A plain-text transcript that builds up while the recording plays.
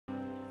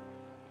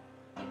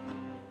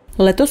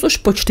Letos už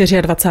po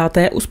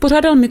 24.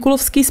 uspořádal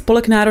mikulovský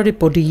spolek Národy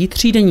Podyjí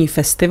třídenní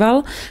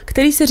festival,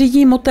 který se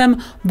řídí motem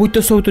buď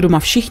to jsou tu doma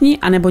všichni,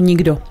 anebo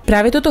nikdo.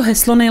 Právě toto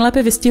heslo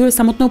nejlépe vystihuje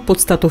samotnou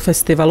podstatu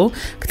festivalu,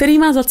 který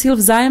má za cíl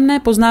vzájemné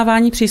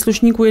poznávání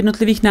příslušníků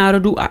jednotlivých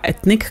národů a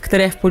etnik,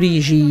 které v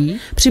Podyjí žijí,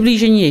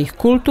 přiblížení jejich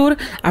kultur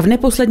a v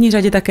neposlední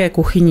řadě také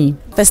kuchyní.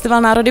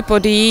 Festival Národy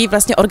Podyjí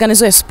vlastně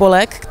organizuje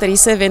spolek, který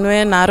se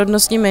věnuje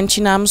národnostním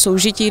menšinám,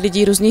 soužití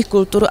lidí různých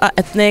kultur a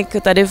etnik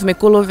tady v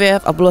Mikulově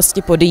v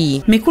oblasti Podyjí.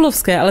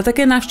 Mikulovské, ale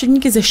také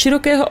návštěvníky ze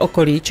širokého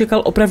okolí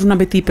čekal opravdu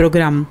nabitý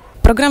program.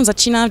 Program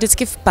začíná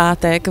vždycky v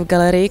pátek v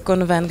galerii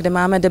Konvent, kde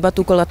máme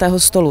debatu kulatého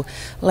stolu.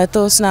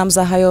 Letos nám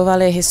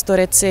zahajovali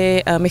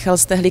historici Michal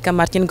Stehlík a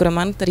Martin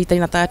Groman, kteří tady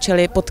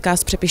natáčeli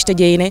podcast Přepište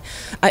dějiny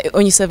a i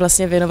oni se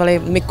vlastně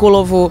věnovali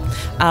Mikulovu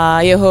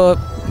a jeho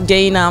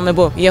dějinám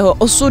nebo jeho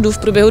osudu v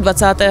průběhu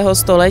 20.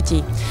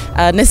 století.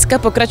 A dneska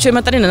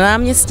pokračujeme tady na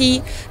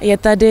náměstí, je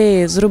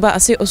tady zhruba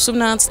asi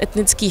 18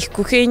 etnických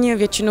kuchyň,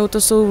 většinou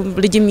to jsou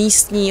lidi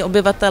místní,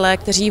 obyvatelé,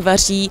 kteří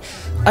vaří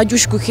ať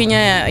už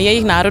kuchyně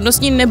jejich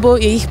národnostní nebo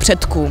jejich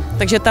předků.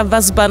 Takže ta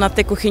vazba na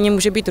ty kuchyně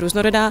může být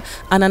různorodá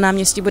a na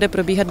náměstí bude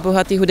probíhat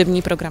bohatý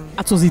hudební program.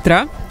 A co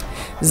zítra?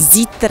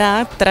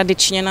 Zítra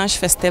tradičně náš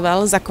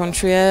festival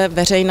zakončuje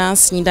veřejná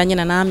snídaně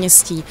na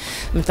náměstí.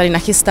 My tady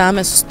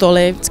nachystáme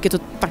stoly, vždycky to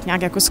tak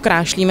nějak jako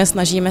zkrášlíme,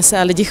 snažíme se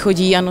a lidi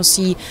chodí a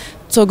nosí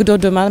co kdo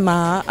doma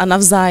má a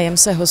navzájem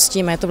se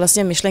hostíme. Je to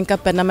vlastně myšlenka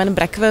permanent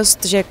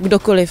breakfast, že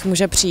kdokoliv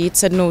může přijít,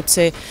 sednout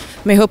si,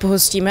 my ho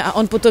pohostíme a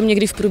on potom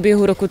někdy v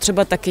průběhu roku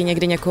třeba taky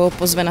někdy někoho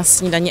pozve na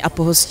snídani a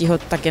pohostí ho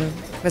tak jen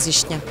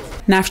vezištně.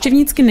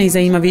 Návštěvnícky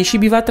nejzajímavější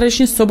bývá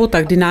tradičně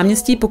sobota, kdy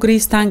náměstí pokryjí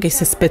stánky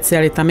se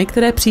specialitami,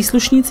 které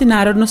příslušníci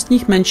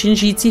národnostních menšin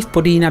žijící v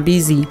Podyjí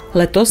nabízí.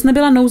 Letos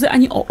nebyla nouze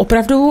ani o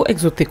opravdovou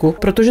exotiku,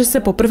 protože se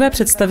poprvé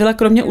představila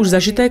kromě už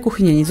zažité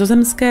kuchyně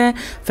nizozemské,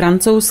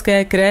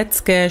 francouzské,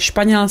 krétské,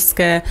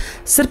 španělské,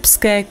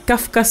 srbské,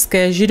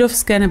 kavkazské,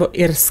 židovské nebo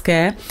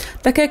irské,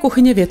 také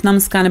kuchyně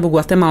vietnamská nebo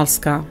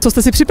guatemalská. Co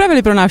jste si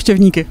připravili pro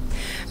návštěvníky?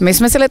 My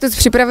jsme si letos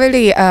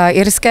připravili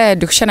irské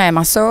dušené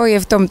maso, je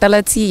v tom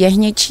telecí,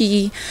 jehněčí,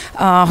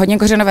 hodně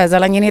kořenové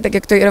zeleniny, tak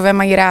jak to Irové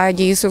mají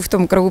rádi, jsou v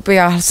tom kroupy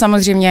a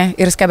samozřejmě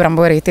irské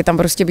brambory, ty tam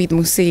prostě být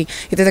musí.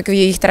 Je to takový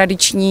jejich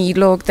tradiční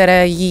jídlo,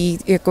 které jí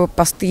jako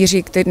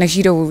pastýři, kteří než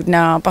jdou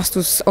na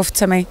pastu s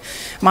ovcemi.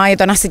 Má je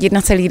to nasytit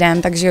na celý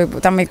den, takže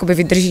tam jakoby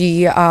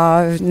vydrží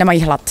a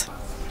nemají hlad.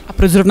 A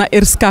proč zrovna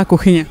irská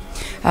kuchyně?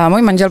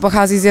 Můj manžel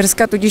pochází z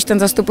Irska, tudíž ten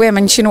zastupuje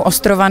menšinu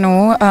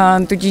Ostrovanů,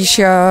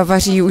 tudíž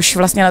vaří už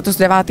vlastně letos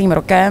 9.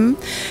 rokem.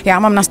 Já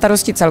mám na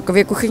starosti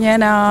celkově kuchyně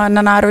na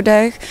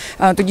Národech,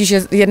 tudíž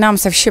jednám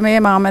se všemi.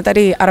 Máme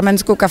tady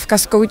arménskou,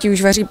 kavkazskou, ti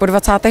už vaří po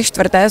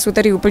 24. jsou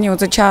tady úplně od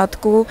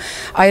začátku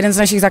a jeden z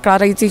našich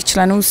zakládajících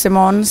členů,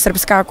 Simon,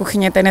 srbská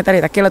kuchyně, ten je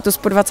tady taky letos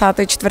po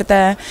 24.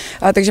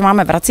 Takže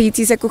máme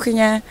vracející se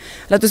kuchyně.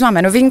 Letos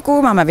máme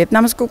novinku, máme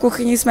vietnamskou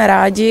kuchyni, jsme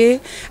rádi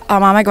a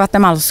máme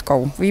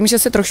guatemalskou. Vím, že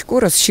se trošku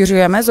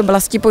rozšiřujeme z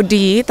oblasti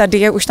Podyjí, tady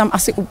je už tam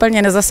asi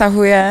úplně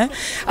nezasahuje,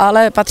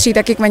 ale patří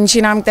taky k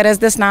menšinám, které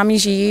zde s námi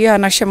žijí a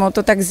naše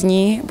motto tak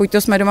zní, buď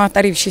to jsme doma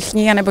tady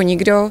všichni, anebo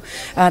nikdo,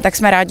 tak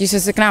jsme rádi, že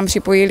se k nám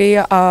připojili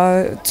a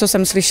co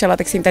jsem slyšela,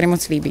 tak se jim tady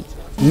moc líbí.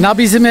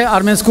 Nabízíme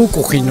arménskou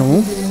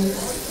kuchynu,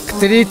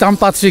 který tam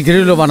patří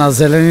grilovaná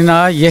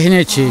zelenina,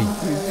 jehněčí,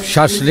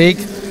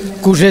 šašlík,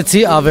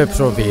 kuřecí a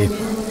vepřový.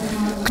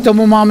 K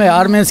tomu máme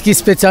arménský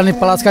speciální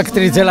palácka,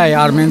 který dělají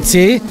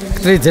Arménci,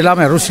 který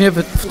děláme ručně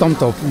v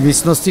tomto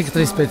místnosti,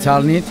 který je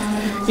speciální.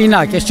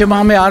 Jinak ještě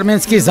máme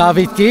arménské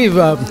závitky,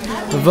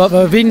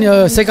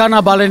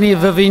 sekana balený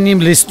ve vinném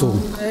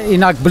listu.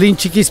 Jinak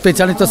blinčíky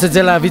speciální, to se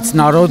dělá víc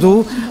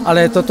národů,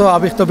 ale toto,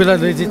 abych to bylo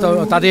lidi,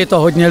 tady je to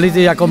hodně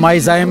lidí, jako mají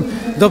zájem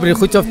dobrý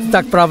chuť,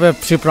 tak právě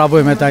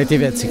připravujeme tady ty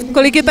věci.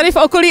 Kolik je tady v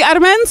okolí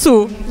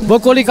Arménců? V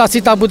okolí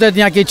asi tam bude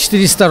nějaké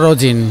 400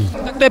 rodin.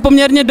 Tak to je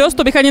poměrně dost,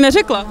 to bych ani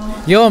neřekla.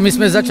 Jo, my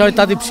jsme začali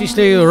tady,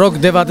 přišli rok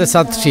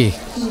 93.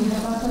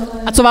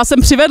 A co vás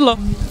sem přivedlo?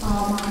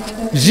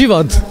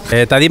 Život.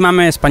 Tady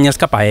máme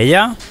španělská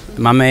paella,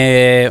 máme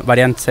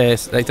variance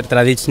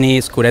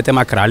tradiční s kuretem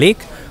a králík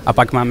a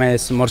pak máme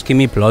s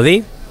morskými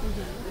plody.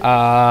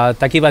 A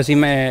taky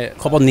vaříme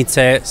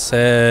chobotnice s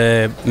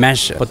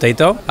mashed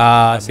potato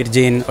a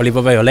virgin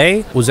olivový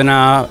olej,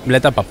 uzená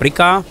mletá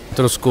paprika,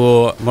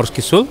 trošku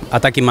morský sůl a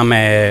taky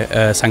máme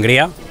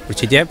sangria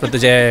určitě,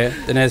 protože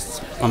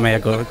dnes máme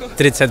jako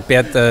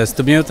 35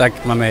 stupňů,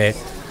 tak máme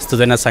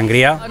studená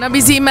sangria.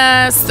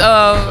 Nabízíme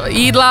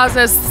jídla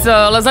z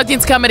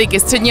Latinské Ameriky,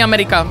 Střední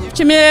Amerika. V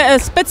čem je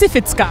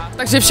specifická?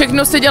 Takže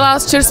všechno se dělá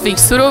z čerstvých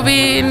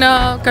surovin,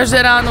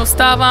 každé ráno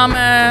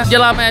vstáváme,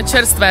 děláme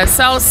čerstvé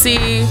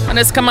salsy,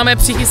 dneska máme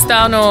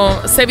přichystáno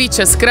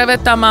ceviche s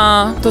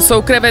krevetama, to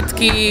jsou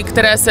krevetky,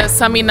 které se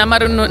sami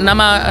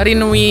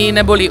namarinují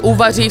neboli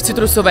uvaří v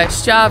citrusové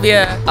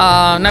šťávě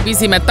a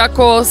nabízíme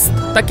tacos,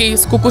 taky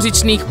z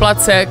kukuřičných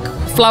placek,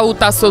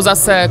 flauta jsou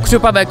zase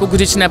křupavé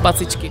kukuřičné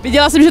placičky.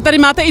 Viděla jsem, že tady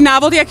máte i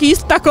návod, jak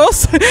jíst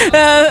tacos.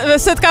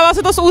 Setkává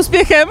se to s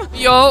úspěchem?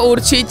 Jo,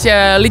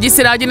 určitě. Lidi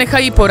si rádi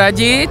nechají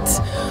poradit.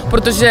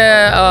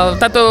 protože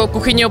tato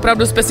kuchyně je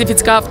opravdu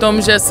specifická v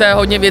tom, že se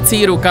hodně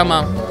věcí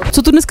rukama.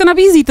 Co tu dneska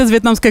nabízíte z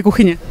vietnamské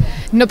kuchyně?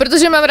 No,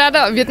 protože mám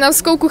ráda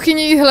vietnamskou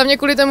kuchyni, hlavně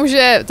kvůli tomu,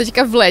 že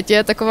teďka v létě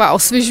je taková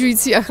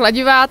osvěžující a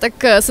chladivá, tak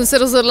jsem se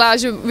rozhodla,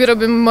 že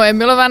vyrobím moje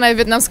milované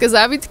vietnamské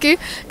závitky,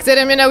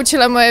 které mě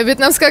naučila moje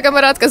vietnamská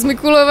kamarádka z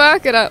Mikulova,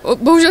 která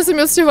bohužel se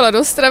mi odstěhovala do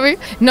Ostravy.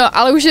 No,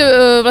 ale už je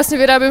vlastně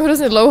vyrábím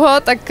hrozně dlouho,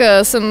 tak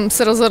jsem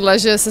se rozhodla,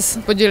 že se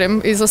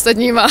podělím i s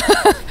ostatníma.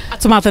 A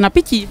co máte na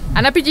pití?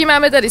 A na pití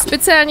máme tady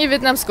speciální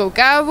vietnamskou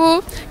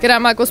kávu, která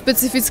má jako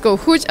specifickou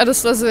chuť a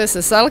doslazuje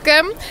se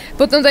salkem.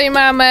 Potom tady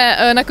máme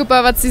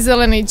nakopávací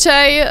zelený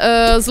čaj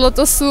z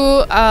lotosu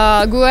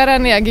a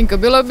guarany a ginkgo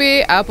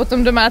bilobi a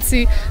potom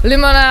domácí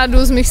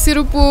limonádu z mých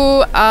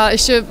sirupů a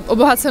ještě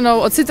obohacenou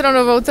o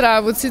citronovou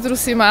trávu,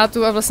 citrusy,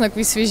 mátu a vlastně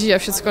takový svěží a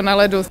všecko na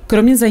ledu.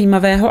 Kromě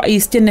zajímavého a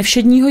jistě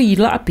nevšedního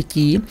jídla a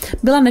pití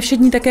byla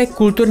nevšední také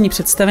kulturní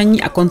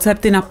představení a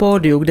koncerty na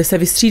pódiu, kde se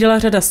vystřídala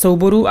řada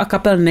souborů a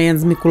kapel nejen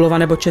z Mikulova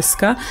nebo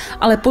Česka,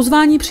 ale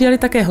pozvání přijali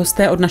také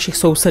hosté od našich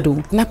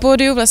sousedů. Na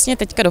pódiu vlastně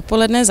teďka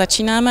dopoledne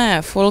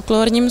začínáme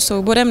folklorním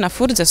souborem na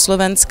furt ze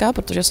Slovenska,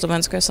 protože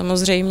Slovensko je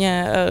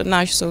samozřejmě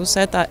náš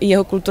soused a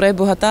jeho kultura je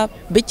bohatá,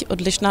 byť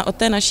odlišná od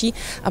té naší,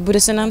 a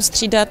bude se nám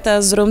střídat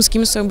s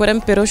romským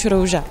souborem Piroš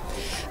Rouža.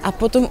 A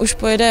potom už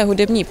pojede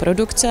hudební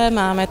produkce,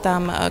 máme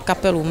tam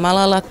kapelu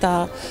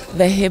Malalata,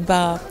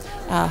 Vehyba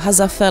a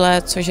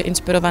Hazafele, což je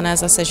inspirované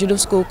zase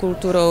židovskou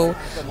kulturou,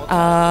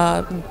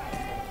 a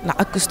na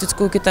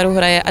akustickou kytaru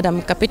hraje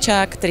Adam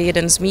Kapičák, který je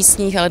jeden z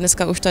místních, ale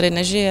dneska už tady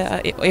nežije a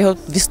jeho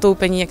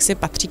vystoupení jaksi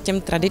patří k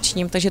těm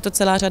tradičním, takže je to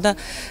celá řada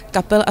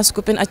kapel a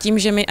skupin a tím,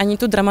 že my ani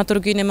tu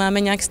dramaturgii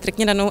nemáme nějak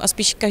striktně danou a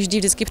spíš každý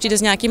vždycky přijde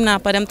s nějakým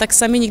nápadem, tak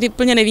sami nikdy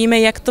úplně nevíme,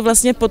 jak to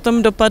vlastně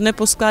potom dopadne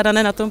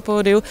poskládané na tom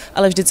pódiu,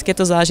 ale vždycky je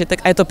to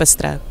zážitek a je to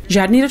pestré.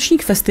 Žádný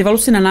ročník festivalu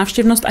si na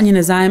návštěvnost ani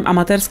nezájem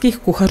amatérských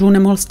kuchařů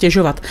nemohl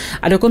stěžovat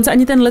a dokonce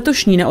ani ten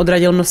letošní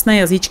neodradil nosné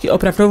jazyčky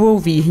opravdovou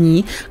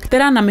výhní,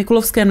 která na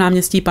Mikulovském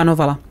náměstí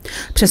panovala.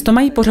 Přesto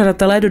mají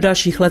pořadatelé do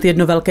dalších let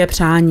jedno velké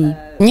přání.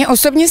 Mě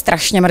osobně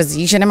strašně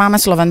mrzí, že nemáme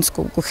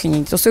slovenskou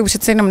kuchyni. To jsou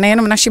přece jenom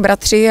nejenom naši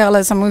bratři,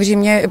 ale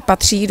samozřejmě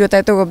patří do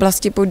této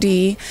oblasti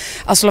Podyjí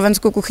a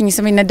slovenskou kuchyni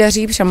se mi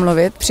nedaří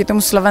přemluvit.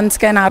 Přitom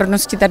slovenské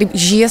národnosti tady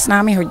žije s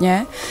námi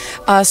hodně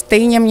a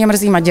stejně mě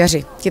mrzí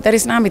Maďaři. Ti tady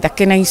s námi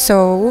taky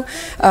nejsou.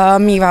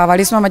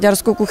 Mívávali jsme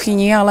maďarskou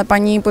kuchyni, ale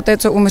paní po té,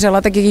 co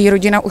umřela, tak její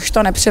rodina už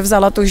to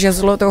nepřevzala, to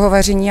žezlo toho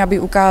vaření, aby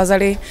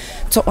ukázali,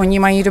 co oni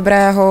mají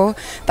dobrého.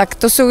 Tak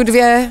to jsou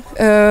dvě,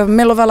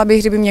 milovala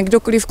bych, kdyby mě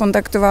kdokoliv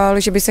kontaktoval,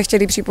 že by se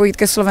chtěli připojit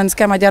ke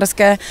slovenské,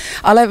 maďarské,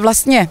 ale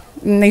vlastně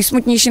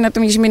nejsmutnější na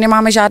tom, že my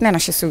nemáme žádné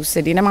naše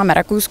sousedy, nemáme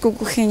rakouskou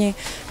kuchyni,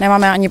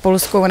 nemáme ani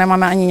polskou,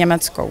 nemáme ani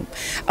německou.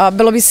 A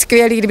bylo by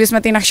skvělé, kdyby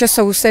jsme ty naše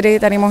sousedy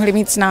tady mohli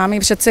mít s námi,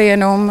 přece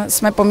jenom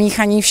jsme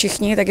pomíchaní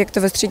všichni, tak jak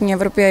to ve střední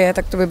Evropě je,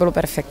 tak to by bylo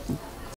perfektní.